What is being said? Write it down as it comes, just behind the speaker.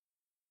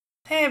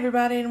Hey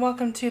everybody, and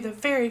welcome to the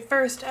very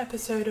first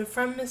episode of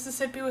From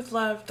Mississippi with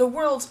Love, the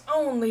world's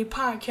only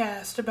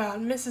podcast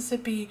about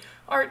Mississippi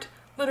art,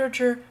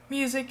 literature,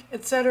 music,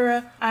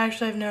 etc. I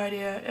actually have no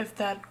idea if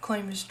that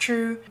claim is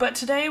true, but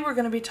today we're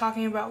going to be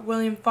talking about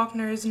William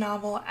Faulkner's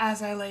novel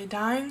As I Lay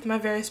Dying. My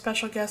very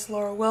special guest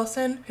Laura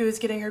Wilson, who is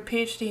getting her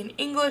PhD in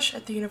English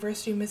at the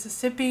University of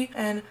Mississippi,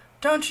 and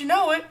don't you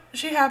know it,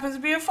 she happens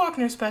to be a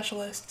Faulkner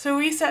specialist. So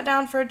we sat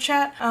down for a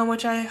chat,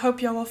 which I hope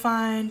y'all will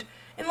find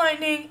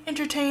enlightening,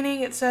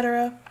 entertaining,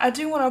 etc. I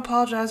do want to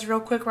apologize real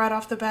quick right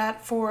off the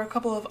bat for a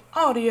couple of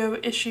audio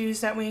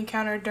issues that we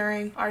encountered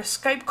during our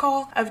Skype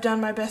call. I've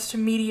done my best to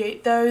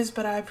mediate those,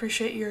 but I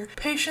appreciate your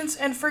patience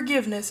and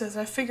forgiveness as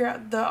I figure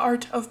out the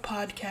art of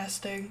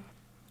podcasting.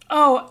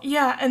 Oh,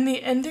 yeah, and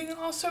the ending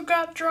also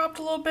got dropped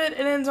a little bit.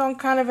 It ends on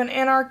kind of an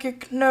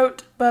anarchic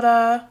note, but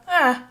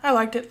I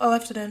liked it. I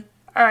left it in.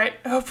 Alright,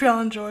 I hope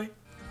y'all enjoy.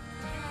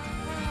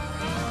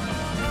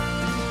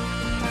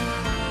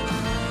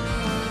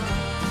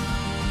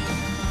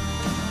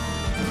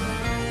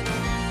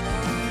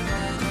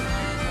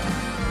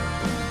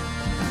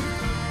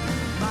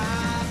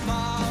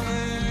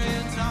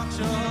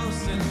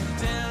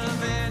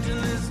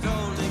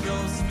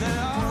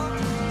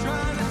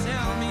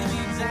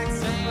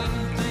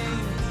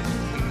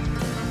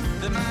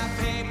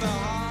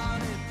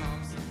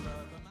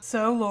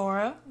 So,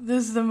 Laura,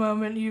 this is the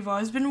moment you've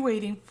always been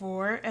waiting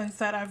for, and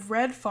that I've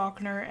read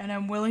Faulkner and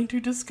I'm willing to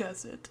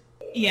discuss it.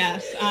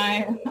 Yes,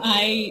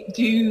 I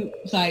do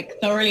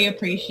thoroughly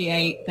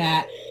appreciate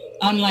that.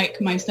 Unlike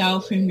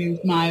myself, who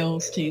moved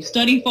miles to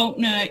study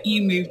Faulkner,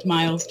 you moved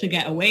miles to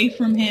get away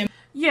from him.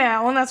 Yeah,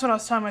 well, and that's what I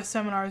was telling my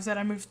seminars, that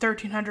I moved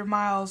 1,300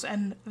 miles,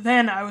 and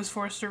then I was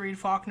forced to read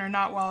Faulkner,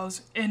 not while I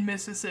was in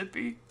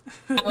Mississippi.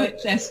 How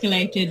it's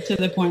escalated to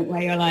the point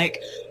where you're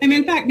like, I'm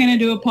in fact going to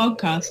do a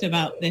podcast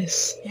about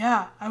this.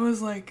 Yeah, I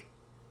was,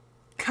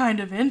 kind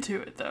of into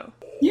it, though.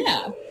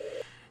 Yeah.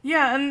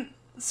 Yeah, and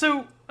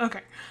so,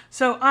 okay,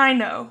 so I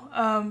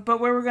know, but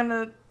where we're going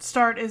to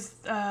start is,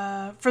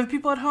 for the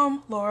people at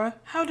home, Laura,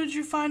 how did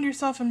you find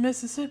yourself in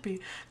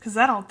Mississippi? Because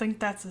I don't think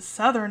that's a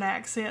southern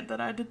accent that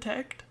I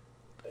detect.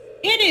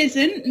 It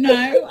isn't,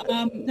 no.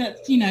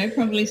 That's,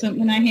 probably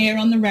something I hear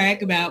on the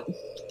reg about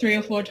 3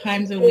 or 4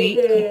 times a week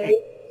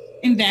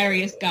in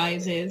various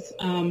guises.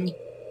 Mr.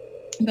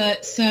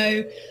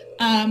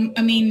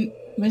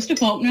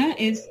 Faulkner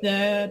is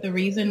the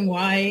reason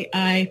why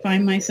I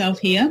find myself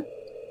here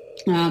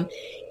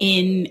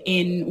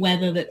in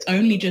weather that's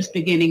only just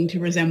beginning to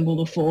resemble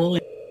the fall.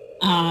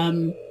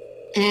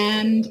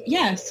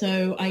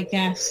 So I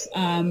guess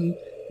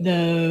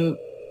the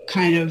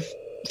kind of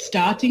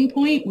starting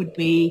point would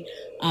be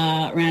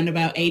around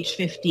about age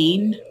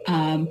 15.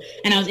 And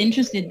I was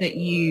interested that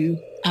you,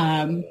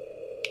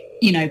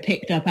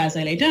 picked up As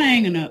I Lay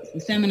Dying and the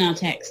seminar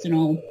text and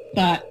all.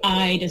 But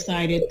I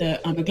decided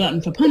that I'm a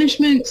glutton for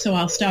punishment, so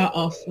I'll start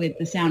off with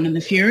The Sound and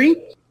the Fury.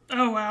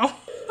 Oh, wow.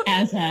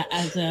 As a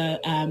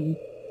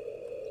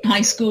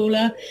high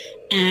schooler,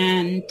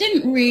 and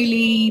didn't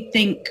really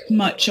think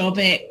much of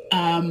it.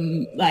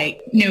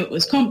 Knew it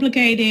was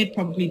complicated,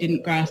 probably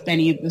didn't grasp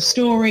any of the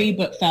story,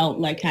 but felt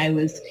like I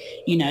was,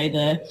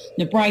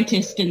 the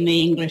brightest in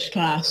the English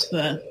class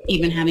for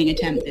even having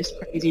attempted this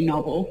crazy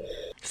novel.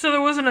 So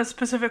there wasn't a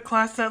specific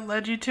class that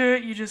led you to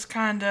it? You just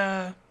kind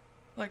of,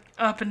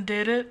 up and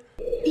did it?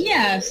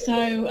 Yeah,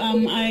 so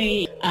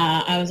I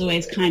was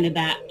always kind of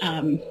that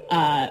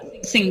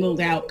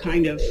singled out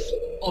kind of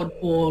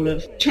oddball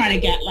of trying to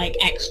get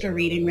extra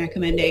reading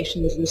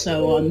recommendations and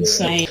so on.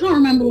 So I can't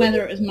remember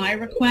whether it was my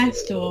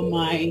request or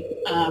my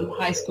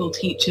high school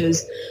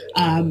teacher's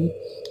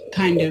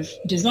kind of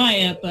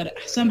desire, but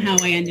somehow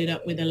I ended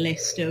up with a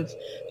list of,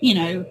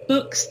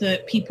 books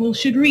that people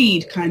should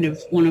read, kind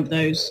of one of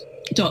those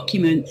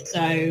documents.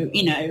 So,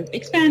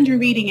 expand your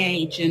reading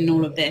age and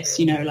all of this,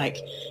 you're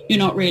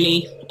not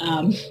really,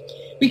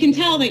 we can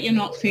tell that you're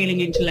not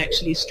feeling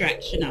intellectually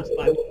stretched enough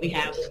by what we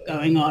have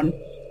going on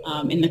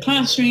in the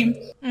classroom.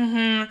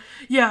 Mm-hmm.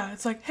 Yeah,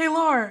 it's like, hey,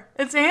 Laura,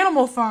 it's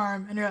Animal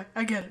Farm. And you're like,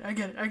 I get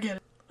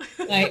it.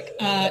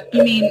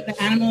 You mean the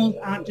animals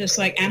aren't just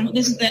animals?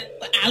 This is the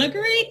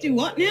allegory? Do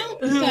what now?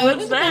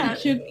 What's that? A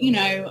bunch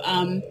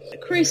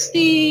of,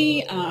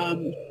 Christie,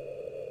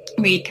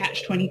 read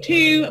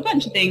Catch-22, a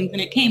bunch of things,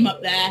 and it came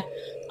up there.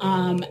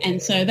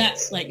 And so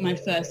that's my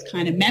first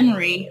kind of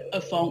memory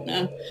of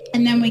Faulkner.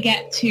 And then we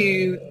get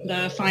to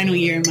the final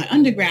year of my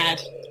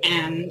undergrad,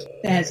 and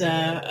there's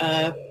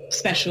a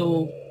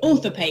special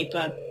author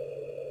paper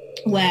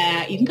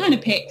where you can kind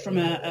of pick from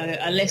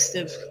a list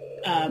of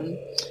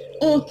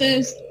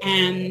authors,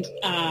 and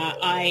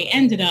I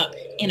ended up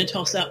in a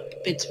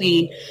toss-up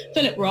between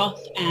Philip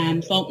Roth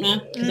and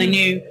Faulkner, because I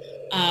knew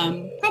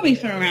probably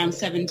for around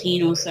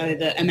 17 or so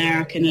that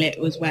American lit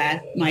was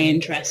where my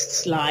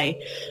interests lie,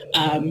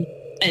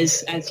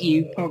 as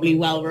you probably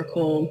well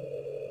recall.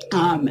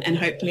 And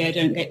hopefully I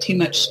don't get too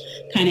much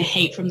kind of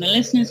hate from the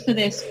listeners for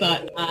this,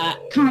 but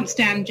can't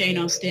stand Jane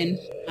Austen,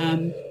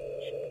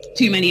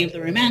 too many of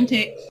the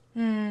romantics.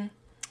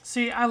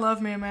 See, I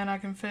love me a man I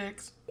can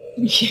fix.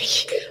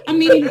 I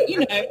mean,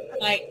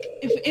 like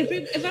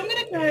if I'm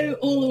gonna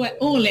go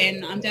all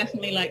in, I'm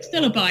definitely like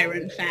still a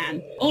Byron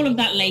fan. All of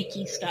that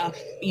Lakey stuff,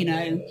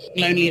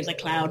 Lonely as a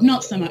Cloud,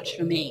 not so much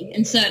for me,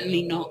 and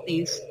certainly not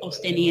these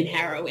Austinian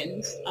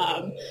heroines.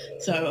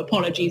 So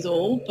apologies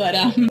all, but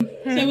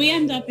so we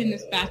end up in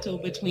this battle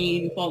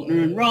between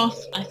Faulkner and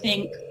Roth. I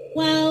think.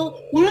 Well,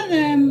 one of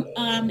them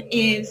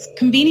is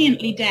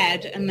conveniently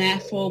dead and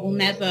therefore will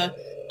never,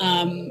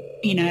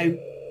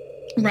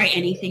 write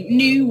anything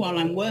new while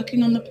I'm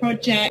working on the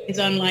project, is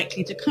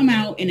unlikely to come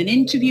out in an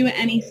interview at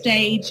any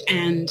stage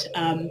and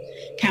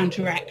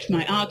counteract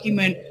my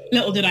argument.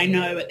 Little did I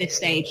know at this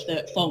stage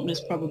that Faulkner's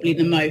probably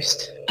the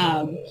most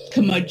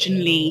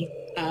curmudgeonly,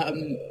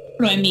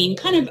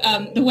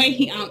 the way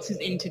he answers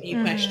interview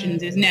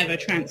questions is never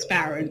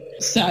transparent.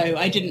 So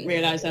I didn't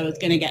realize I was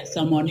going to get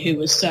someone who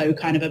was so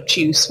kind of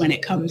obtuse when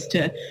it comes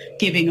to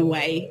giving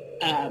away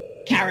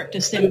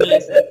character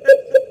symbolism.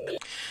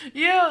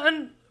 Yeah,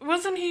 and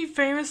wasn't he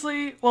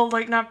famously, well,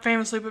 like, not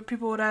famously, but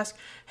people would ask,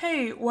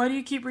 hey, why do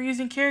you keep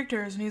reusing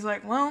characters? And he's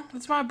like, well,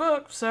 it's my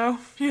book, so,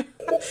 yeah.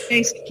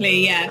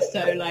 Basically, yeah,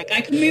 so, like, I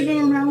can move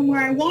them around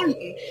where I want.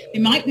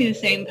 It might be the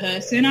same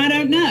person, I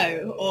don't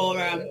know. Or,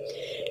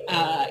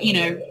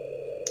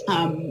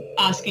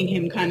 asking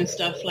him kind of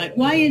stuff like,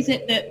 why is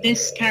it that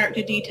this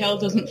character detail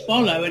doesn't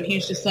follow? And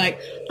he's just like,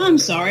 I'm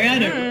sorry, I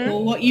don't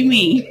recall what you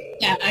mean.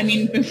 Yeah, I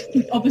mean,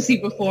 obviously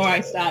before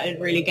I started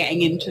really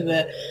getting into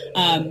the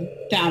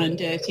down and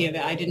dirty of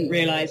it, I didn't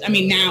realize. I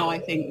mean, now I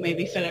think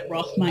maybe Philip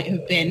Roth might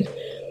have been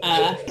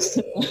a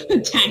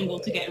tangle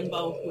to get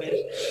involved with.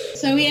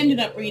 So we ended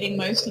up reading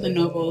most of the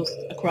novels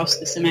across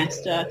the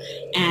semester,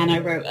 and I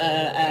wrote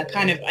a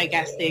kind of, I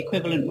guess the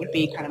equivalent would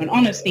be kind of an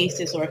honours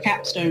thesis or a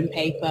capstone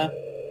paper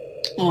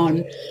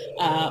on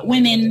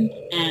women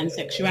and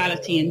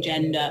sexuality and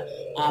gender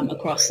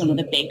across some of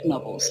the big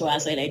novels. So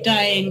As I Lay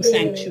Dying,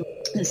 Sanctuary,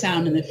 The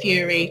Sound and the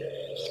Fury,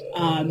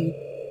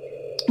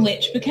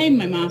 which became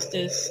my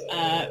master's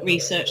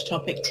research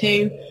topic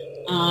too.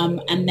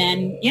 And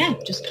then,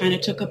 just kind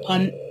of took a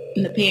punt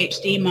in the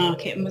PhD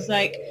market and was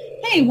like,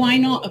 hey, why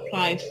not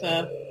apply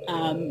for,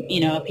 a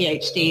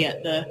PhD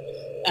at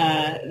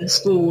the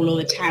school or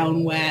the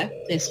town where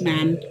this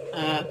man,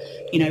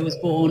 was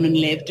born and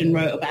lived and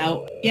wrote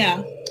about.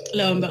 Yeah,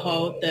 lo and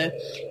behold, the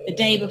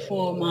day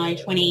before my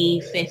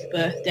 25th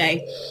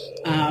birthday,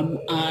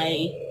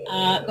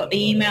 I got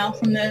the email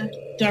from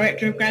the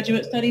Director of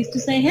Graduate Studies to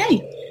say, hey,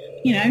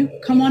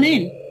 come on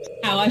in.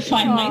 How I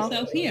find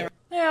myself here.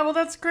 Yeah, well,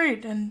 that's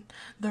great, and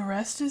the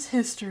rest is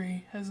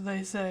history, as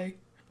they say.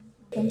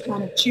 Some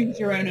kind of choose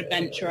your own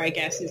adventure, I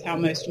guess, is how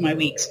most of my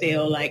weeks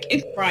feel. Like,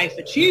 if Fry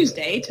for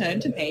Tuesday, turn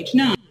to page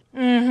 9.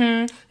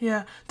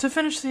 Yeah. To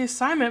finish the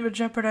assignment but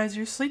jeopardize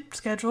your sleep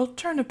schedule,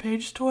 turn to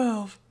page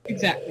 12.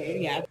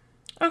 Exactly, yeah.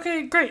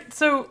 Okay, great.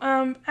 So,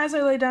 As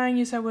I Lay Dying,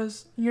 you said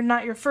you're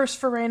not your first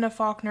foray into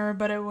Faulkner,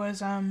 but it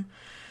was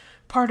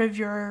part of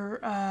your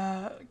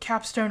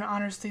capstone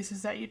honors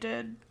thesis that you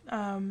did.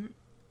 Sound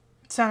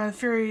of the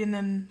Fury, and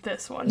then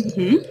this one.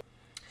 Mm-hmm.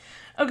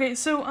 Okay,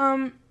 so,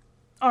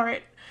 all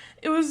right.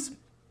 It was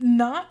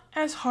not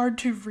as hard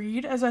to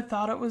read as I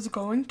thought it was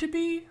going to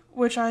be,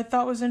 which I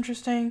thought was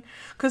interesting,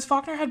 because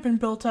Faulkner had been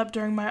built up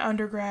during my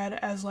undergrad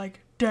as,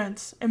 like,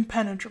 dense,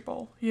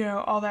 impenetrable,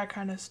 all that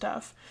kind of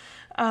stuff.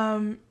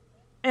 And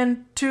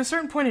to a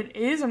certain point it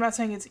is. I'm not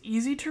saying it's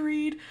easy to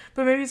read,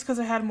 but maybe it's because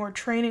I had more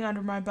training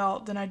under my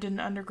belt than I did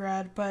in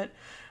undergrad, but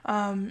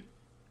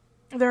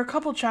there are a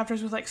couple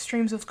chapters with, like,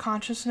 streams of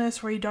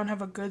consciousness where you don't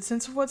have a good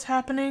sense of what's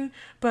happening,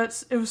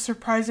 but it was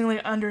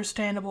surprisingly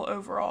understandable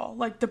overall.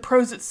 Like, the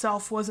prose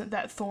itself wasn't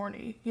that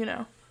thorny,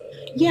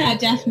 Yeah,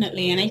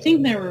 definitely. And I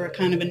think there were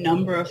kind of a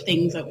number of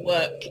things at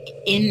work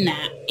in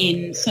that.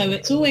 So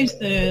it's always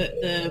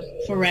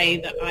the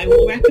foray that I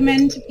will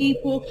recommend to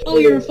people. Oh,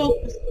 you're a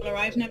Faulkner scholar.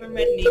 I've never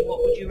read any.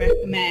 What would you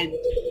recommend?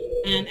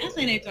 And As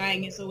I Lay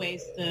Dying is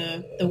always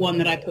the one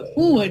that I put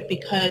forward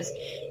because,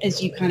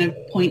 as you kind of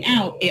point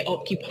out, it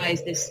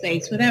occupies this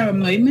space where there are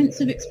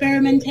moments of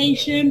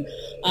experimentation,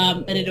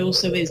 but it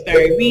also is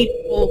very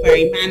readable,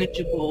 very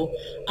manageable.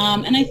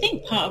 And I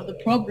think part of the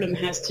problem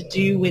has to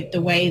do with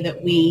the way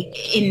that we,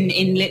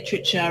 in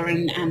literature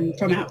and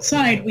from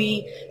outside,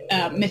 we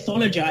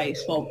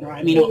mythologize Faulkner.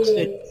 I mean,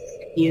 Oxford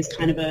is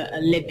kind of a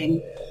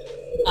living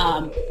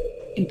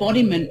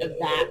embodiment of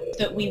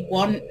that we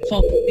want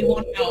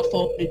our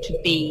Faulkner to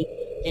be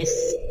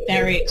this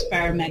very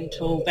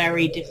experimental,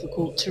 very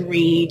difficult to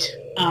read,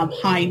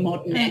 high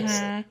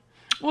modernist.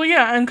 Mm-hmm. Well,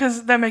 yeah, and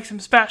because that makes him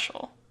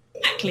special.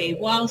 Exactly,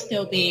 while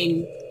still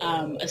being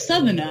a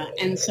Southerner.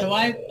 And so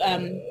I,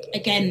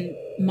 again,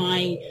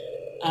 my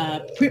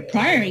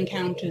prior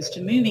encounters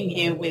to moving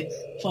here with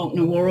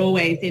Faulkner were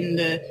always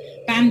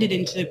banded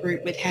into the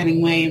group with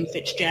Hemingway and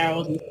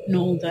Fitzgerald and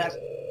all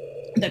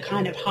the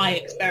kind of high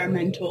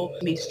experimental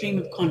stream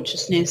of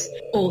consciousness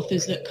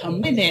authors that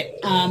come with it.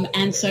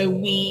 And so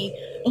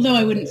although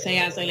I wouldn't say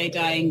As I Lay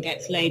Dying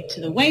gets laid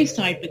to the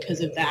wayside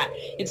because of that,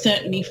 it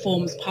certainly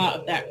forms part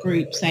of that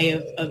group, say,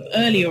 of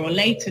earlier or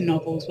later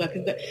novels where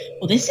people go,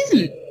 well, this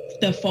isn't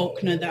the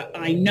Faulkner that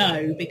I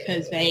know,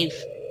 because they've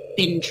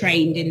been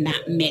trained in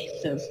that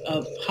myth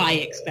of high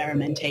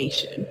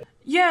experimentation.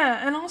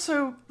 Yeah, and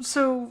also,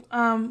 so,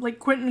 like,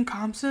 Quentin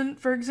Compson,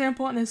 for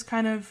example, and his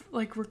kind of,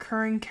 like,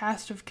 recurring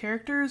cast of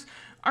characters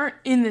aren't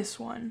in this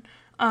one,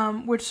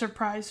 which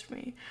surprised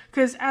me.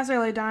 Because As I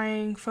Lay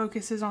Dying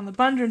focuses on the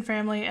Bundren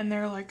family and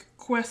their, like,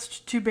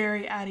 quest to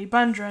bury Addie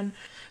Bundren.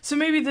 So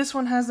maybe this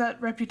one has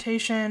that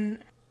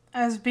reputation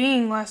as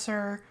being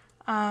lesser,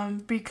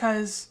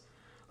 because,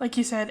 like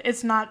you said,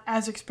 it's not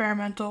as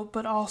experimental,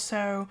 but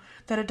also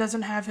that it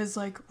doesn't have his,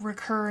 like,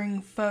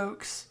 recurring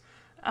folks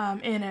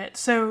in it.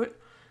 So,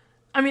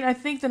 I mean, I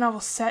think the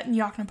novel's set in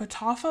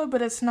Yoknapatawpha,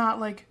 but it's not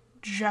like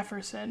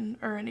Jefferson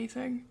or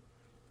anything.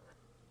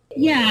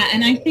 Yeah,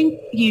 and I think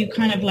you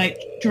kind of like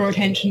draw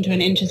attention to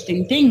an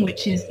interesting thing,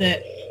 which is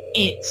that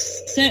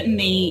it's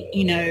certainly,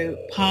 you know,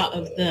 part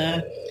of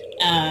the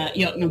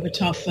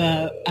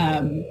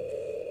Yoknapatawpha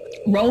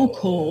roll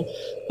call,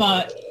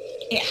 but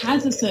it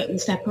has a certain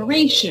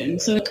separation.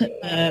 So look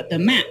at the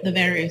map, the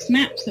various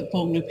maps that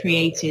Faulkner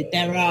created.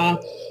 There are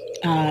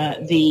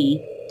the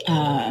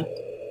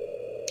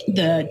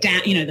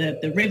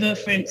river,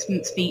 for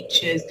instance,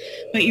 features.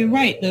 But you're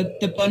right,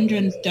 the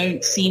Bundrens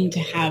don't seem to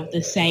have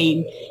the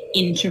same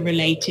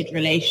interrelated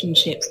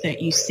relationships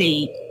that you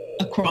see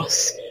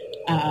across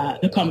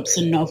the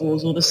Compson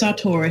novels or the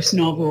Sartoris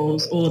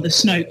novels or the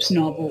Snopes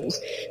novels.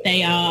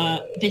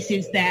 This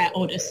is their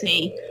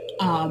odyssey.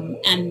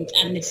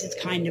 And this is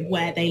kind of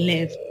where they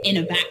live in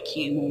a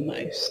vacuum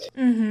almost.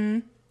 Mm-hmm.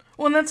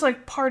 Well, and that's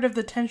like part of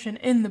the tension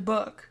in the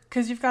book,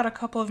 because you've got a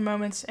couple of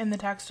moments in the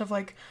text of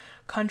like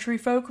country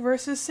folk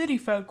versus city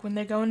folk when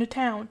they go into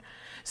town.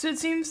 So it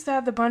seems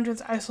that the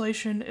Bundren's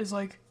isolation is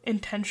like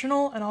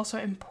intentional and also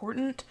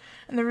important,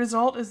 and the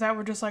result is that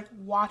we're just like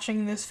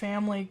watching this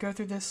family go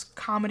through this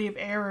comedy of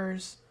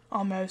errors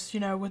almost, you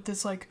know, with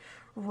this like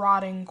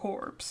rotting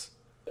corpse.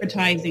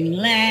 Advertising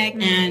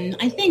leg, and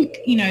I think,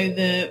 you know,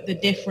 the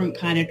different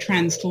kind of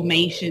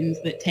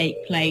transformations that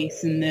take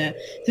place, and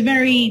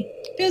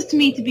feels to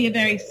me to be a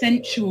very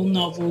sensual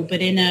novel,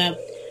 but in a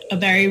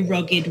very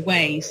rugged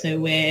way. So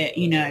we're,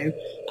 you know,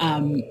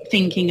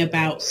 thinking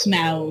about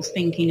smells,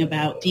 thinking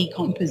about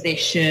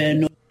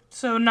decomposition.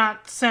 So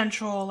not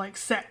sensual, like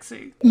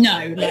sexy.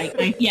 No,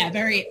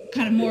 very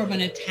kind of more of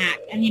an attack.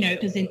 And, you know,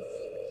 because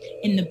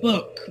in the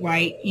book,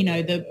 right, you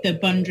know, the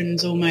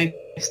Bundrens almost,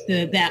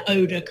 their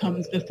odor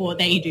comes before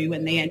they do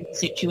when they enter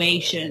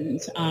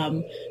situations.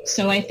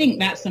 So I think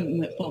that's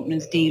something that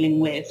Faulkner's dealing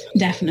with,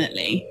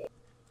 definitely.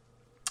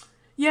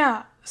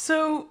 Yeah.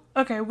 So,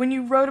 okay, when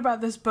you wrote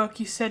about this book,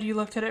 you said you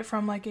looked at it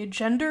from like a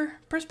gender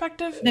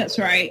perspective? That's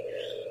right.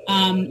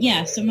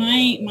 So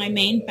my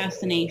main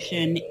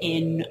fascination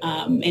in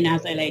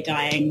As I Lay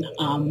Dying,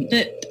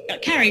 that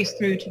carries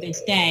through to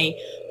this day,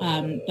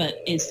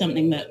 but is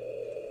something that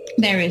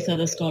various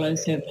other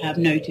scholars have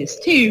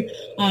noticed too,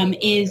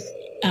 is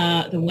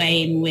the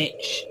way in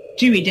which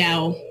Dewey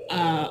Dell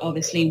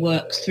obviously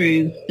works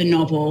through the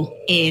novel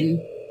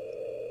in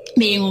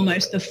being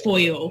almost the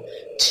foil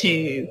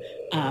to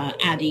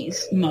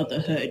Addie's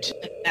motherhood.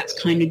 That's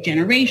kind of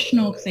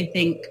generational, because I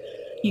think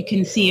you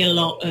can see a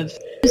lot of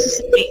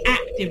necessarily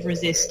active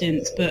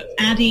resistance, but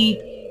Addie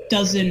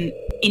doesn't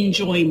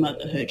enjoy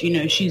motherhood. You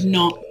know, she's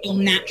not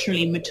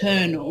naturally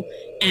maternal,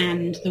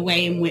 and the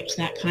way in which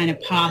that kind of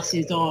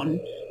passes on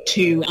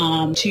to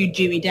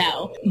Dewey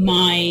Dell.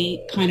 My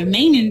kind of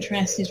main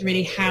interest is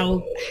really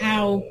how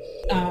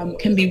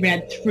can be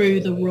read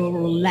through the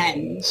rural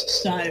lens.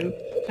 So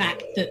the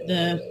fact that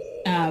the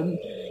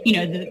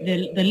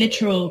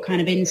literal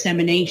kind of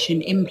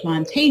insemination,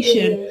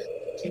 implantation,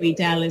 Dewey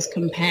Dell is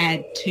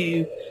compared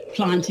to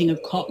planting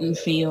of cotton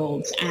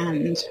fields,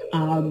 and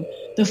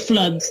the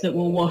floods that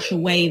will wash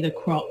away the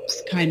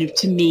crops kind of,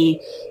 to me,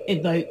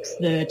 evokes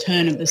the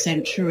turn of the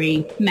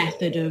century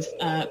method of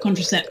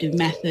contraceptive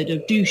method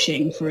of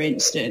douching, for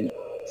instance.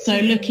 So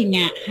looking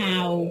at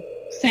how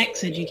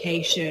sex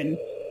education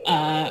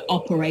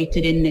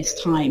operated in this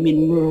time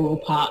in rural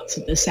parts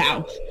of the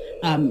South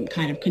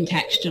kind of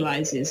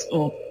contextualizes,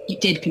 or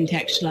did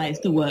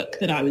contextualize, the work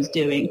that I was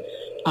doing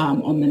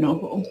on the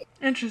novel.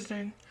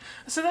 Interesting.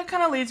 So that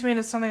kind of leads me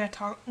into something I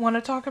want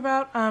to talk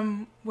about,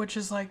 which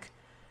is like,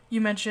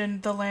 you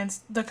mentioned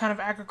the kind of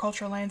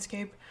agricultural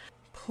landscape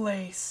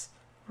place,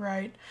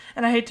 right?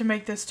 And I hate to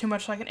make this too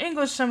much like an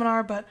English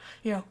seminar, but,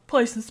 you know,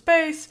 place and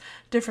space,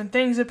 different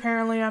things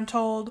apparently, I'm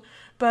told.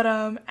 But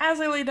As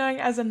I Lay Dying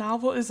as a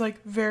novel is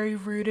like very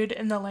rooted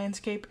in the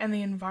landscape and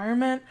the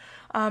environment,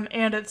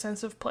 and its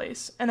sense of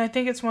place. And I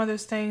think it's one of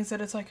those things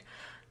that it's like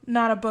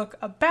not a book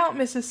about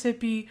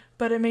Mississippi,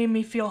 but it made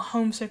me feel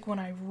homesick when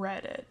I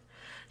read it.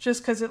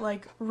 Just because it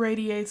like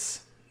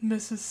radiates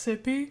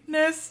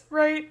Mississippi-ness,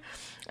 right?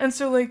 And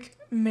so like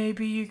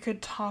maybe you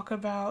could talk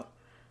about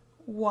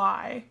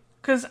why.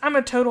 Because I'm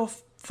a total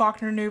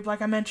Faulkner noob,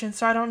 like I mentioned,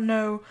 so I don't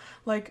know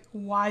like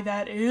why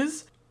that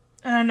is.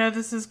 And I know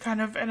this is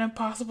kind of an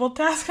impossible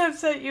task I've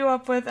set you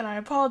up with, and I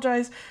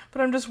apologize,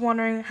 but I'm just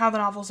wondering how the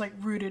novel's like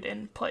rooted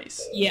in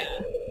place. Yeah.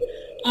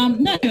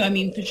 No, I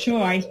mean, for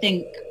sure, I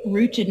think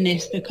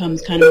rootedness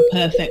becomes kind of a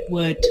perfect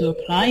word to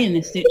apply in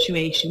this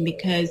situation,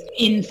 because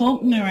in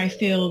Faulkner, I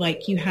feel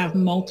like you have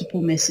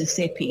multiple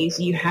Mississippis.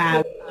 You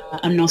have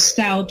a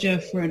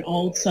nostalgia for an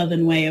old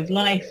Southern way of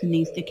life and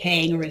these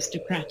decaying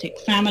aristocratic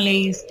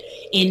families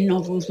in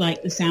novels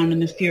like The Sound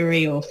and the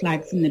Fury or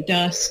Flags in the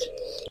Dust.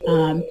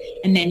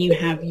 And then you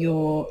have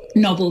your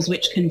novels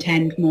which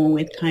contend more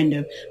with kind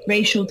of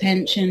racial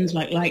tensions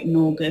like Light and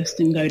August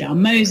and Go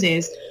Down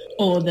Moses,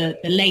 or the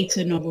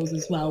later novels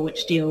as well,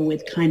 which deal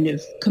with kind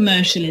of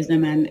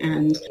commercialism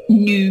and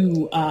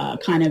new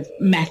kind of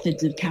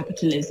methods of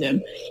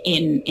capitalism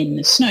in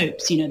the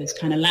Snopes, this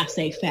kind of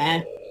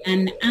laissez-faire.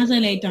 And As I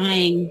Lay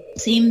Dying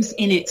seems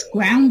in its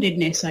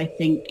groundedness, I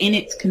think, in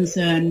its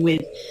concern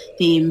with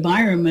the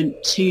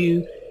environment,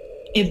 to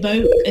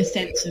evoke a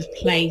sense of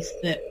place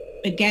that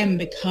again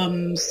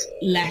becomes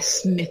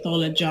less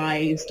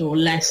mythologized or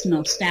less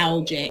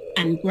nostalgic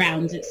and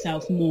grounds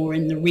itself more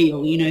in the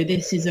real.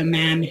 This is a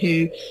man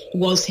who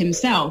was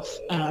himself,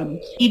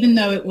 even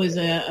though it was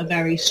a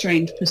very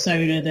strange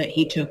persona that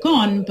he took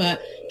on,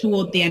 but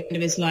toward the end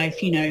of his life,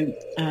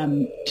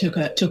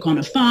 took on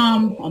a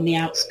farm on the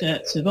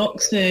outskirts of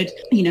Oxford,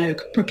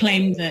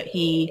 proclaimed that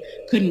he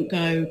couldn't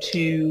go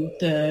to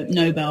the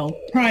Nobel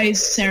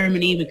Prize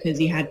ceremony because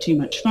he had too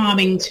much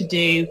farming to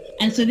do.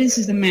 And so this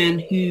is a man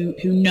who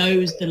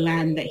knows the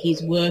land that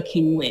he's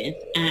working with.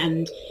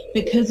 And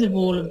because of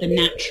all of the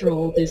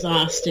natural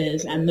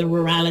disasters and the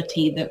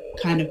rurality that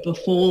kind of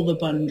befall the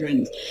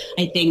Bundrins,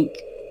 I think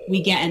we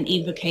get an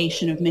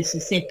evocation of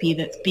Mississippi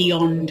that's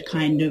beyond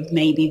kind of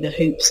maybe the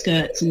hoop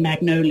skirts and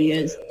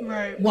magnolias.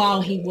 Right.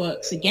 While he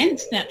works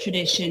against that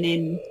tradition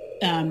in,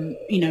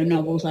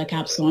 novels like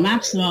Absalom,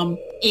 Absalom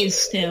is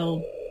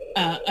still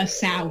a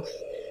South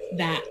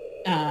that,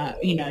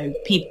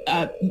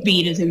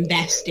 readers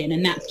invest in,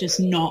 and that's just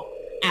not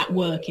at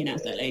work in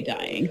As I Lay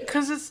Dying.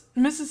 Because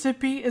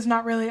Mississippi is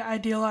not really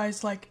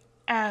idealized,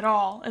 at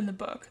all in the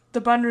book.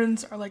 The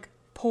Bundrins are,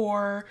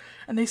 poor,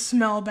 and they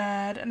smell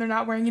bad, and they're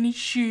not wearing any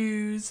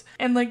shoes,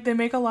 and, they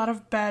make a lot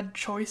of bad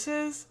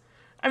choices.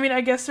 I mean,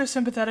 I guess they're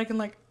sympathetic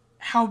in,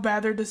 how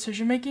bad their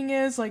decision-making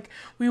is.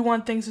 We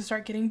want things to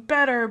start getting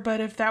better,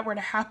 but if that were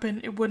to happen,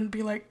 it wouldn't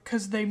be,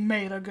 because they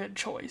made a good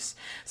choice.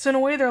 So in a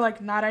way, they're,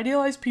 not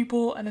idealized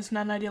people, and it's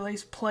not an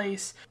idealized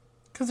place,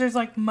 because there's,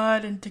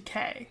 mud and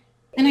decay.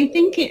 And I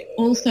think it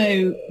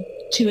also,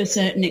 to a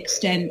certain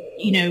extent,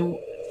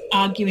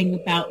 arguing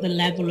about the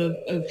level of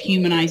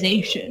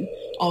humanization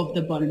of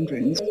the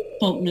Bundrins,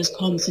 Faulkner's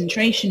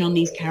concentration on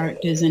these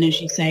characters, and as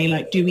you say,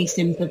 do we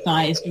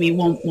sympathize? Do we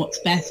want what's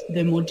best for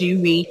them? Or do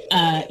we,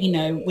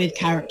 with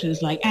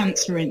characters like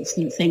Ants, for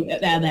instance, think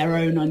that they're their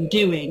own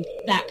undoing?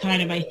 That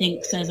kind of, I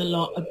think, says a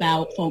lot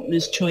about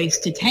Faulkner's choice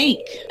to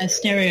take a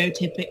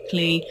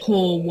stereotypically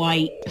poor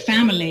white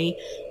family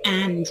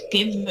and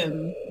give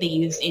them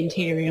these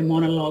interior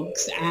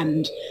monologues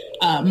and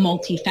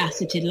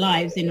multifaceted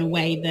lives in a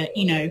way that,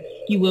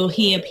 you will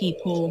hear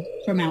people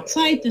from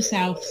outside the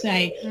South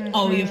say,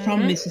 oh, you're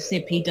from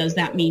Mississippi, does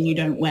that mean you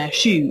don't wear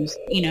shoes?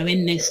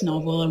 In this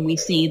novel, and we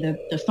see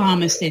the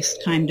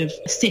pharmacist kind of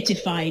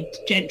citified,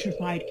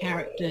 gentrified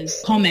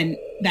characters comment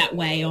that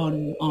way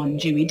on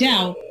Dewey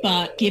Dell,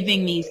 but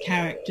giving these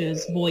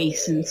characters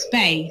voice and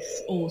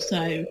space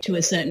also, to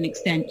a certain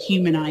extent,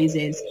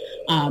 humanizes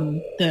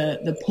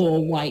the poor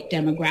white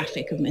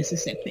demographic of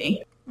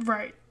Mississippi.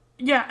 Right.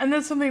 Yeah, and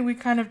that's something we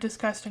kind of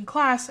discussed in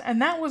class,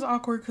 and that was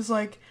awkward because,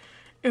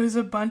 it was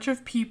a bunch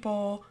of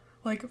people,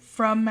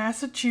 from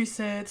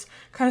Massachusetts,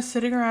 kind of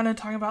sitting around and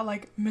talking about,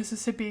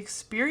 Mississippi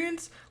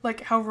experience,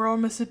 how rural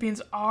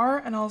Mississippians are,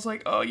 and I was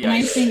like, oh, yeah.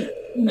 And I think,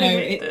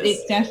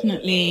 it's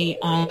definitely,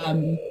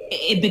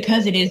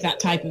 because it is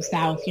that type of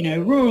South,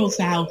 rural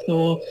South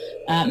or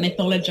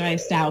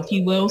mythologized South,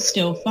 you will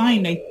still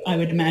find, I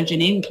would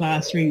imagine, in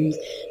classrooms,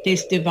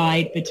 this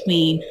divide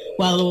between,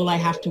 well, all I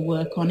have to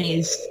work on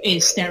is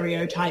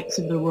stereotypes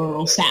of the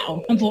rural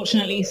South.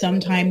 Unfortunately,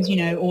 sometimes,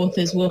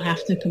 authors will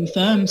have to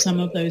confirm some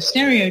of those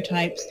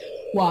stereotypes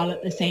while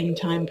at the same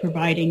time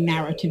providing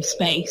narrative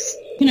space.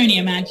 You can only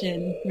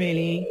imagine,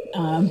 really,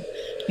 and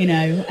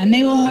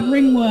they all have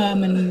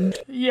ringworm and...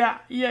 Yeah,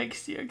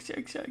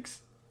 yikes.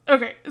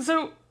 Okay,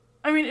 so,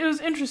 I mean, it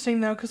was interesting,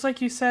 though, because like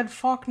you said,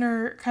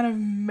 Faulkner kind of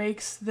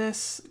makes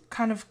this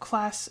kind of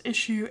class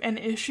issue an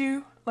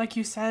issue, like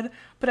you said,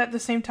 but at the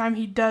same time,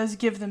 he does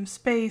give them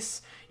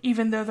space,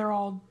 even though they're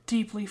all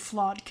deeply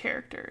flawed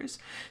characters.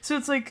 So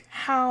it's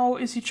how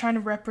is he trying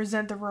to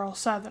represent the rural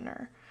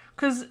Southerner?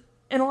 Because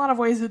in a lot of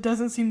ways, it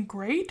doesn't seem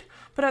great,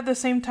 but at the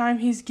same time,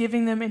 he's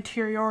giving them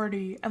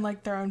interiority and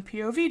their own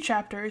POV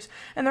chapters,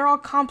 and they're all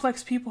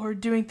complex people who are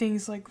doing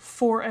things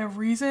for a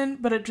reason,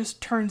 but it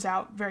just turns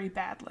out very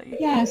badly.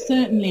 Yeah,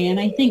 certainly, and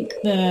I think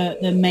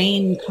the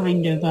main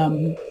kind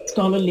of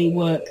scholarly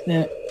work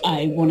that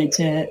I wanted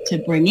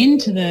to bring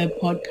into the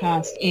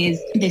podcast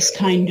is this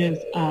kind of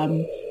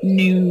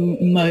new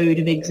mode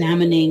of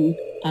examining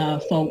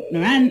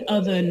Faulkner and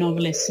other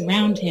novelists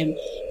around him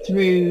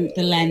through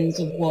the lens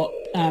of what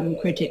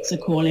critics are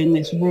calling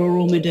this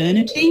rural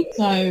modernity.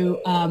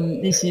 So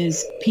this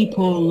is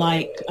people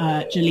like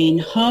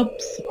Jolene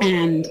Hubbs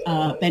and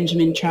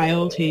Benjamin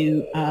Child,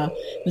 who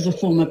was a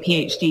former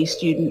PhD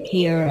student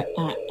here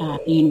at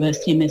the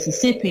University of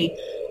Mississippi,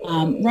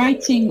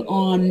 writing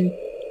on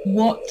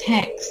what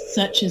texts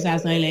such as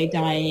I Lay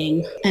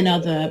Dying and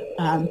other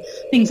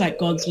things like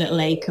God's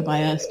Little Acre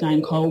by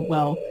Erskine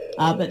Caldwell,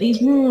 but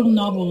these rural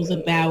novels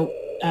about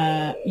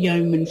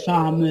yeoman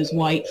farmers,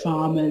 white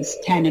farmers,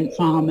 tenant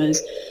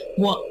farmers,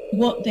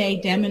 what they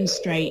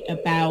demonstrate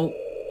about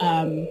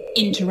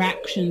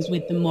interactions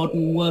with the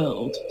modern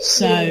world.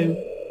 So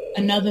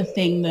another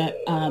thing that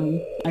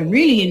I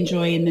really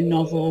enjoy in the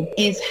novel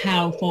is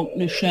how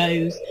Faulkner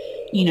shows,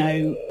 you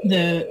know,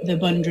 the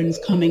Bundrans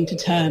coming to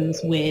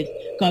terms with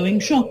going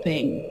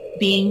shopping,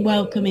 being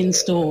welcome in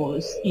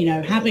stores, you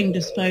know, having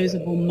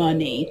disposable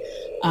money,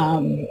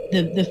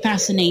 the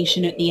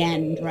fascination at the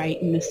end,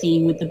 right, in the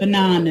scene with the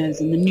bananas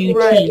and the new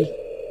teeth,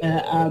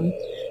 the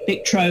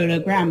Victrola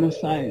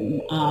gramophone,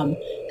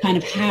 kind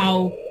of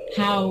how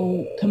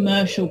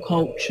commercial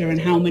culture and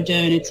how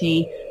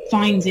modernity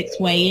finds its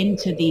way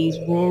into these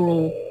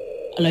rural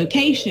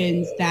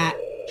locations that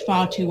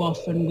far too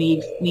often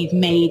we've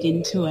made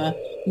into a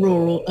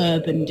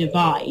rural-urban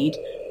divide.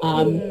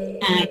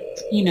 And,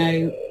 you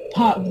know,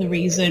 part of the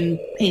reason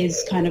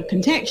is kind of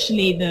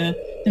contextually the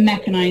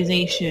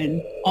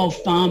mechanization of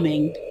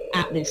farming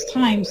at this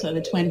time, so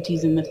the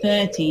 20s and the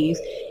 30s,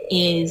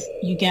 is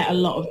you get a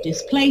lot of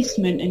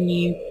displacement, and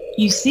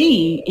you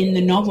see in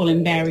the novel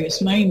in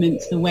various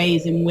moments the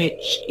ways in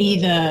which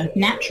either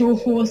natural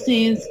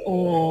forces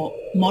or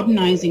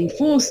modernizing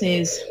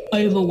forces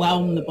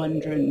overwhelm the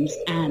Bundrans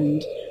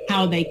and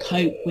how they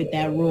cope with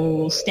their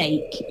rural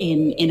state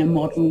in a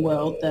modern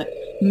world that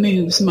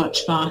moves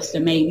much faster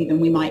maybe than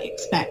we might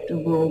expect of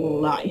rural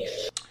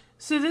life.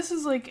 So this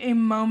is like a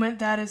moment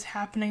that is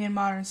happening in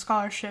modern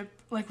scholarship,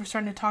 like we're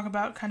starting to talk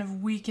about kind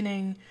of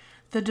weakening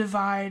the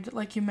divide,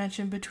 like you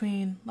mentioned,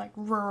 between like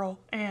rural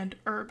and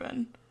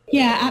urban.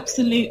 Yeah,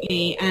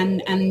 absolutely.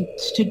 And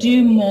to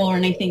do more,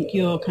 and I think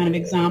your kind of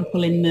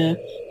example in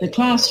the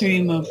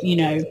classroom of, you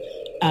know,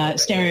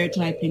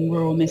 stereotyping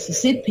rural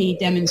Mississippi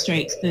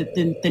demonstrates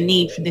the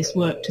need for this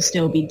work to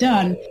still be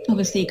done.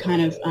 Obviously,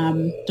 kind of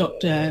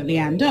Dr.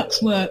 Leanne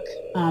Duck's work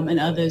and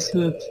others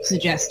who have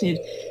suggested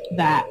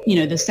that, you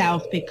know, the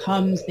South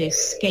becomes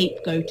this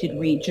scapegoated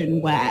region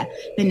where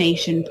the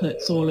nation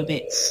puts all of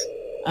its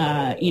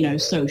you know,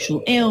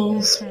 social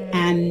ills,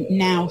 and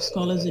now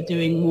scholars are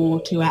doing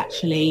more to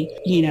actually,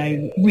 you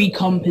know,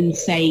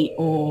 recompensate,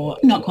 or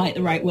not quite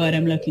the right word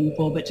I'm looking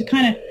for, but to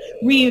kind of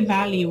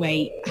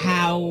reevaluate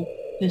how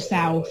the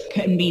South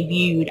can be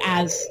viewed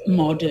as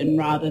modern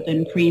rather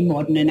than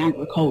pre-modern and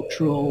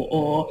agricultural,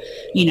 or,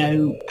 you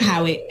know,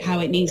 how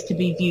it needs to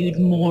be viewed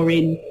more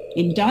in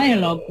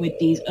dialogue with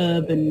these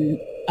urban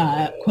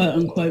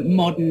quote-unquote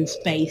modern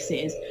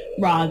spaces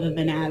rather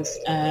than as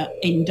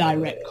in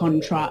direct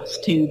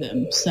contrast to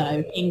them.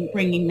 So in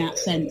bringing that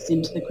sense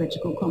into the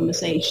critical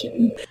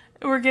conversation.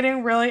 We're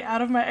getting really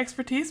out of my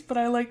expertise, but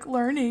I like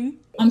learning.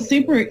 I'm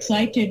super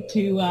excited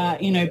to,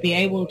 you know, be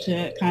able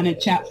to kind of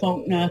chat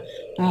Faulkner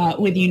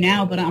with you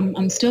now, but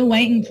I'm still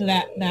waiting for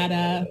that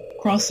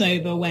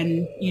crossover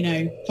when, you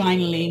know,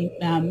 finally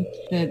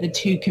the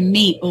two can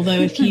meet.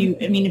 Although if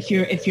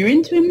you're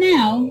into him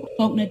now,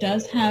 Faulkner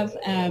does have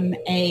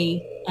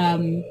a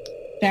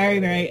very,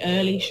 very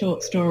early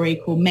short story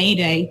called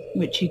Mayday,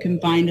 which you can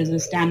find as a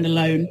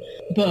standalone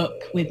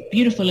book with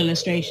beautiful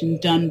illustrations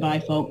done by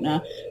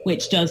Faulkner,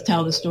 which does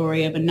tell the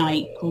story of a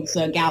knight called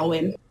Sir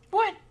Galwin.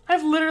 What?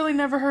 I've literally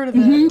never heard of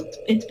that. Mm-hmm.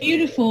 It's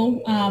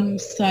beautiful.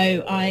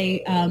 So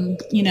I,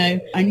 you know,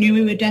 I knew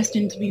we were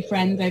destined to be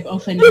friends. I've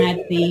often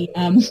had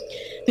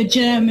the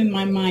germ in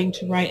my mind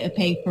to write a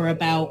paper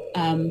about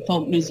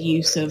Faulkner's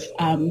use of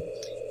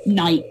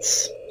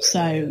knights.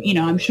 So, you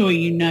know, I'm sure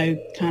you know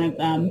kind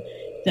of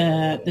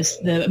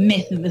the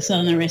myth of the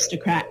Southern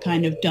aristocrat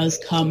kind of does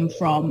come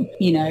from,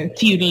 you know,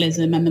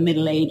 feudalism and the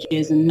Middle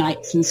Ages and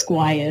knights and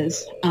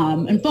squires.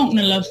 And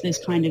Faulkner loves this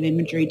kind of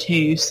imagery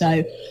too.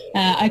 So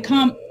I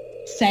can't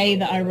say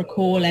that I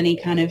recall any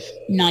kind of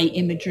knight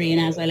imagery in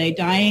As I Lay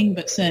Dying,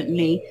 but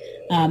certainly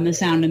The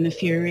Sound and the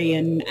Fury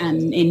and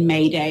in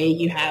Mayday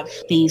you have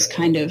these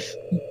kind of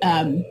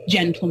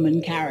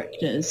gentleman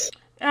characters.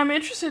 I'm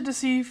interested to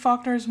see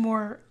Faulkner's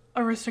more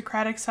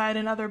aristocratic side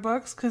in other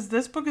books, because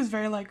this book is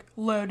very like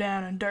low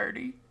down and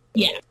dirty.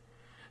 Yeah,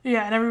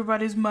 and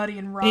everybody's muddy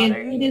and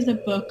rotting. It is a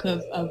book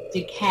of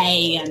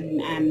decay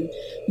and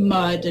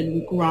mud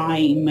and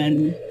grime,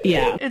 and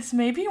yeah, it's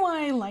maybe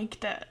why I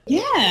liked it.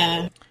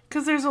 Yeah,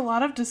 because there's a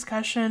lot of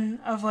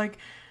discussion of like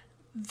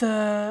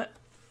the,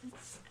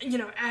 you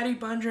know, Addie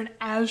Bundren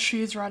as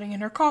she's rotting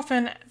in her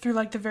coffin through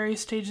like the various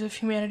stages of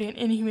humanity and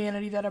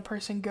inhumanity that a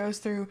person goes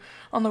through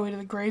on the way to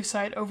the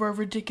gravesite over a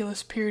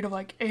ridiculous period of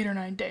like 8 or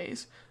 9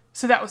 days.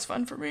 So that was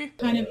fun for me.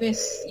 Kind of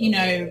this, you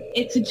know,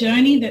 it's a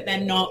journey that they're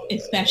not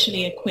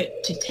especially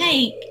equipped to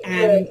take,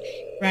 and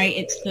right?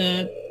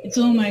 It's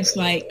almost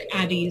like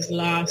Addie's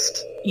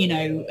last,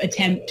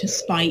 attempt to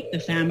spite the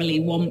family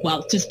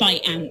to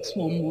spite Ants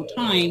one more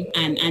time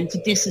and to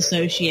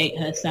disassociate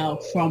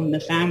herself from the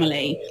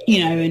family,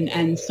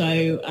 and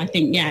so I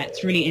think,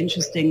 it's really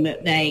interesting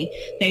that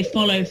they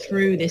follow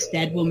through this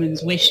dead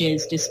woman's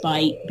wishes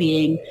despite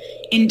being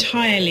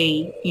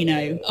entirely,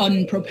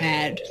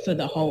 unprepared for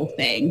the whole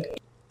thing.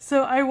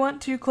 So I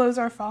want to close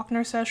our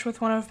Faulkner sesh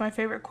with one of my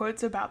favorite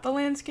quotes about the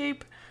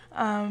landscape,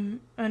 and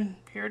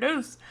here it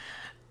is.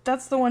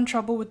 "That's the one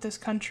trouble with this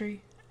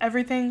country.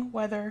 Everything,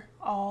 weather,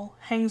 all,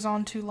 hangs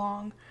on too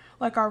long,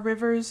 like our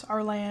rivers,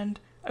 our land,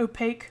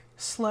 opaque,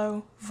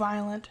 slow,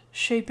 violent,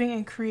 shaping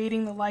and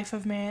creating the life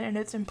of man in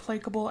its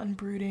implacable and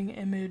brooding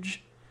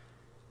image."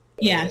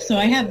 Yeah, so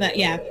I have that,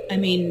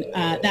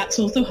 that's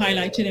also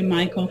highlighted in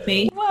my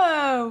copy.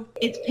 Whoa!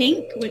 It's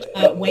pink, which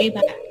way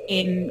back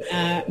in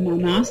my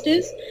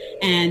master's,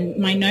 and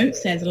my note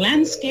says,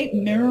 "Landscape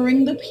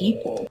mirroring the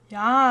people."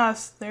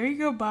 Yes, there you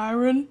go,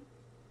 Byron.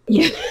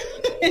 Yeah.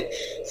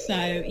 So,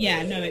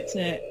 it's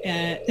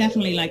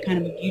definitely like kind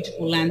of a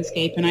beautiful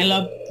landscape, and I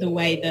love the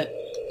way that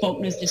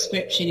Faulkner's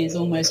description is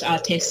almost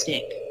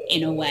artistic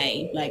in a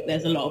way. Like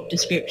there's a lot of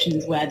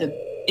descriptions where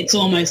it's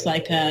almost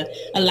like a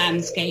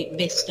landscape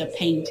vista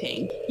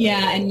painting.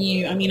 Yeah, and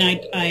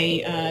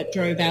I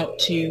drove out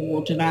to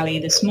Water Valley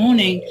this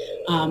morning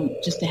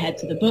just to head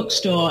to the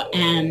bookstore,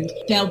 and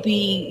there'll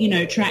be,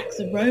 tracks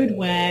of road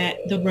where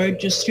the road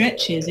just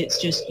stretches.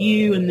 It's just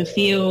you and the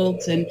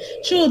fields, and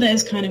sure,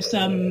 there's kind of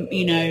some,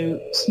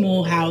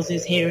 small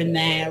houses here and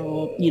there,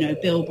 or,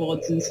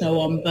 billboards and so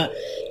on, but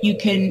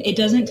it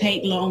doesn't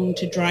take long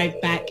to drive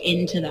back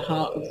into the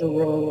heart of the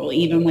rural,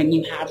 even when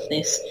you have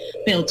this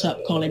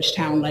built-up college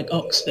town like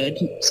Oxford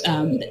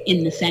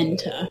in the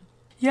centre.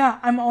 Yeah,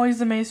 I'm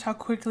always amazed how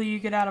quickly you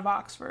get out of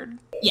Oxford.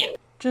 Yeah.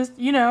 Just,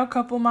 a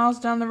couple miles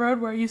down the road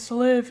where I used to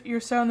live, you're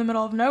so in the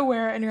middle of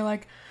nowhere, and you're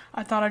like,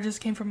 I thought I just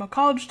came from a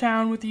college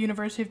town with a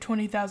university of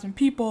 20,000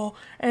 people,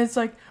 and it's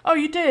like, oh,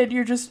 you did,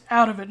 you're just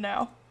out of it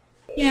now.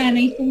 Yeah, and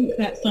I think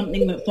that's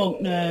something that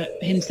Faulkner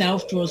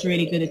himself draws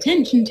really good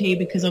attention to,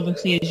 because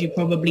obviously, as you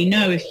probably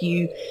know, if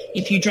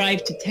you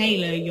drive to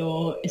Taylor,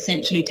 you're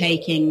essentially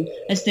taking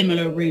a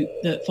similar route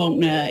that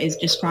Faulkner is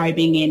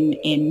describing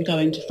in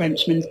going to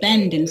Frenchman's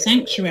Bend in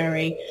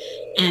Sanctuary.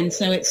 And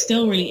so it's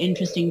still really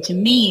interesting to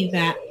me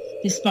that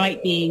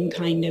despite being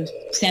kind of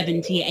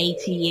 70,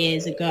 80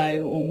 years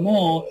ago or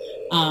more,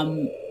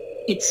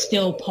 it's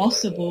still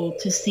possible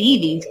to see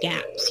these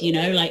gaps,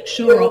 like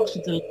sure,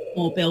 Oxford's a lot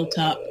more built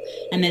up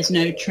and there's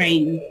no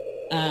train,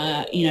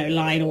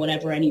 line or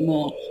whatever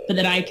anymore, but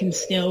that I can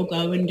still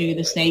go and do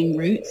the same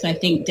routes, I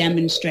think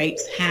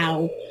demonstrates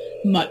how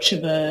much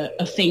of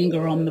a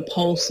finger on the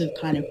pulse of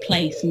kind of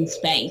place and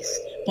space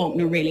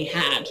Faulkner really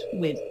had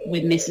with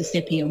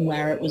Mississippi and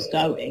where it was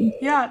going.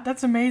 Yeah,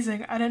 that's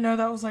amazing. I didn't know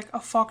that was like a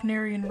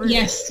Faulknerian route.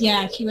 Yes,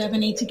 yeah, if you ever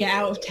need to get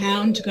out of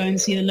town to go and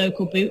see the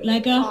local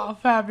bootlegger. Oh,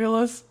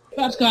 fabulous.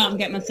 About to go out and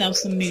get myself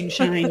some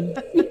moonshine.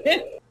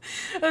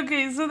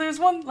 Okay, so there's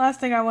one last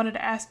thing I wanted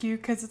to ask you,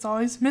 because it's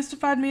always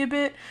mystified me a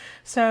bit.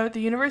 So, the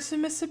University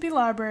of Mississippi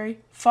Library,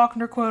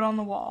 Faulkner quote on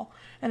the wall,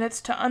 and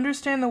it's, "To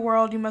understand the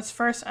world, you must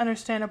first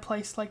understand a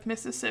place like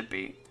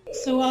Mississippi."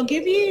 So I'll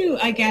give you,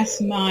 I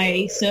guess,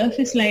 my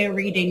surface layer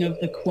reading of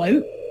the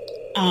quote,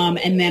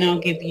 and then I'll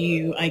give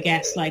you, I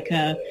guess, like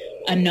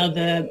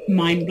another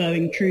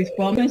mind-blowing truth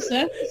bomb. The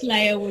surface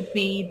layer would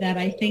be that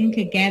I think,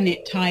 again,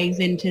 it ties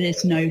into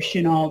this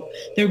notion of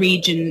the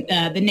region,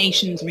 the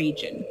nation's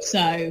region.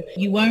 So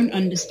you won't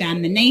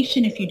understand the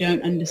nation if you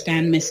don't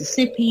understand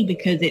Mississippi,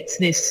 because it's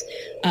this,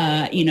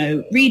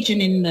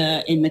 region in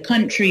the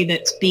country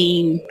that's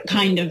being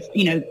kind of,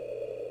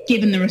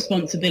 given the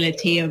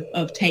responsibility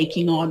of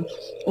taking on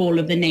all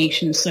of the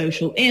nation's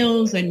social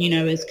ills, and,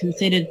 is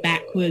considered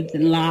backwards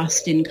and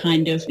last in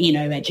kind of,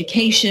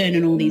 education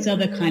and all these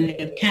other kind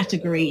of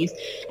categories.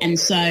 And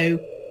so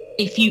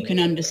if you can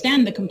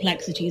understand the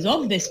complexities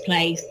of this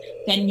place,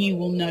 then you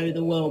will know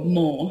the world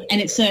more.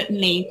 And it's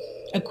certainly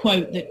a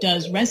quote that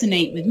does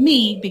resonate with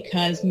me,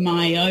 because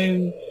my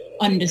own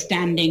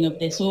understanding of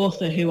this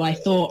author, who I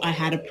thought I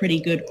had a pretty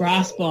good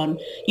grasp on,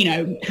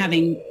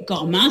 having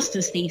got a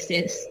master's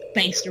thesis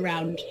based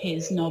around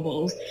his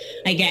novels,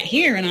 I get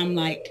here and I'm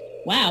like,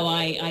 wow,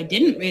 I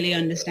didn't really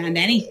understand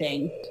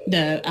anything.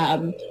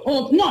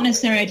 Or not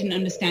necessarily I didn't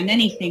understand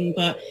anything,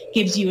 but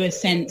gives you a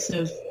sense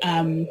of,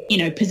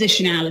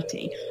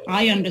 positionality.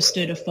 I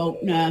understood a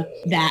Faulkner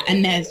that,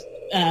 and there's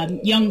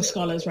young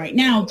scholars right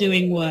now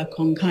doing work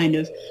on kind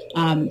of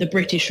the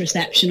British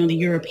reception or the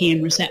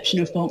European reception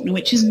of Faulkner,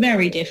 which is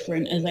very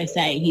different. As I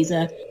say, he's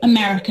a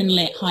American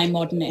lit high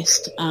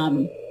modernist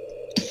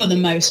for the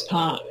most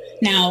part.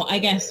 Now, I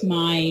guess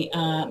my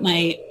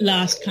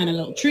last kind of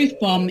little truth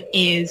bomb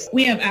is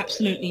we have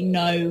absolutely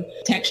no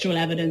textual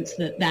evidence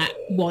that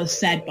was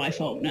said by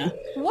Faulkner.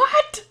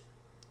 What?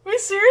 Wait,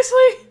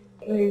 seriously?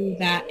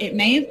 That it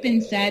may have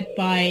been said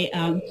by,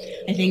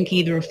 I think,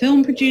 either a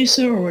film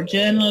producer or a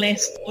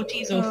journalist,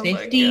 40s or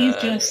 50s,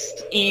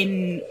 just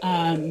in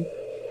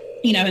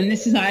and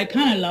this is, I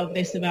kind of love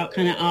this about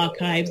kind of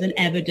archives and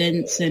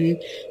evidence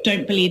and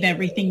don't believe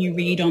everything you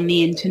read on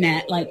the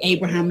internet, like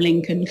Abraham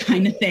Lincoln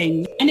kind of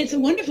thing. And it's a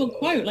wonderful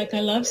quote. Like, I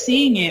love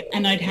seeing it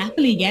and I'd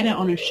happily get it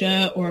on a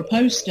shirt or a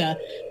poster.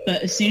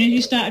 But as soon as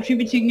you start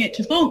attributing it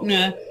to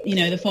Faulkner,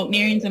 the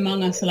Faulknerians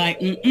among us are like,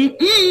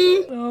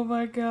 Oh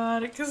my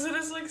God, because it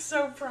is like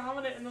so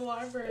prominent in the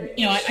library.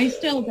 I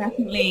still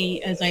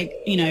definitely, as I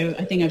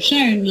think I've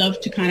shown, love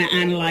to kind of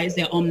analyze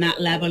it on that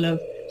level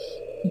of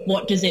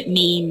what does it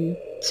mean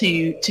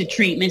to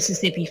treat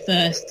Mississippi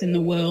first and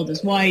the world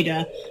as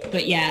wider.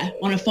 But yeah,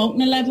 on a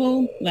Faulkner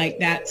level, like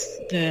that's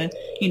the,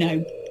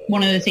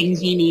 one of the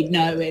things you need to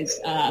know is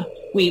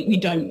we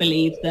don't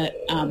believe that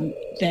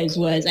those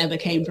words ever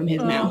came from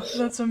his mouth.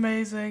 That's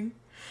amazing.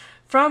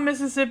 From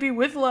Mississippi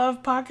with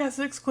Love,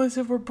 podcast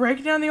exclusive, we're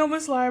breaking down the Ole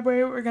Miss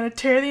Library. We're going to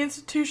tear the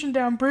institution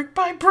down brick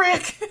by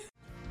brick.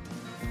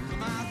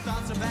 My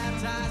thoughts are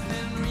baptized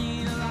and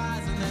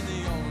realizing that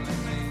the only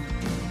thing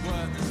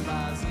worth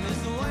despising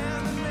is the way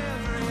of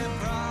every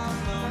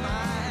problem I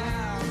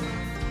have.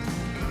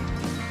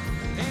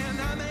 And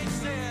I make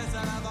sense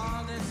out of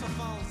all this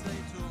false they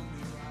told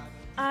me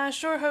right. I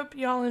sure hope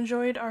y'all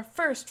enjoyed our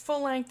first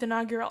full-length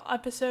inaugural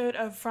episode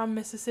of From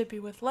Mississippi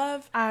with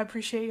Love. I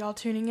appreciate y'all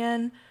tuning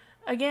in.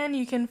 Again,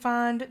 you can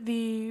find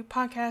the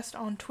podcast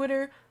on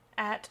Twitter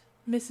at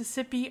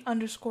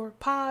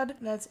Mississippi_pod.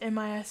 That's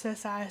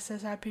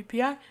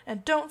MISSISSIPPI.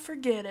 And don't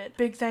forget it.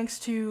 Big thanks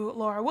to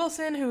Laura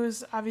Wilson, who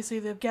is obviously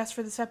the guest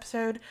for this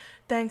episode.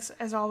 Thanks,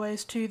 as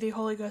always, to the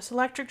Holy Ghost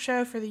Electric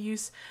Show for the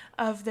use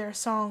of their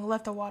song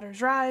Let the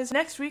Waters Rise.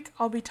 Next week,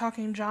 I'll be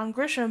talking John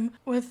Grisham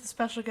with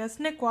special guest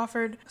Nick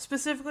Wofford.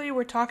 Specifically,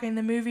 we're talking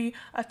the movie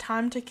A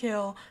Time to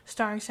Kill,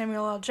 starring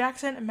Samuel L.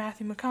 Jackson and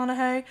Matthew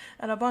McConaughey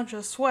and a bunch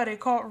of sweaty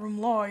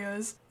courtroom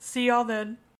lawyers. See y'all then.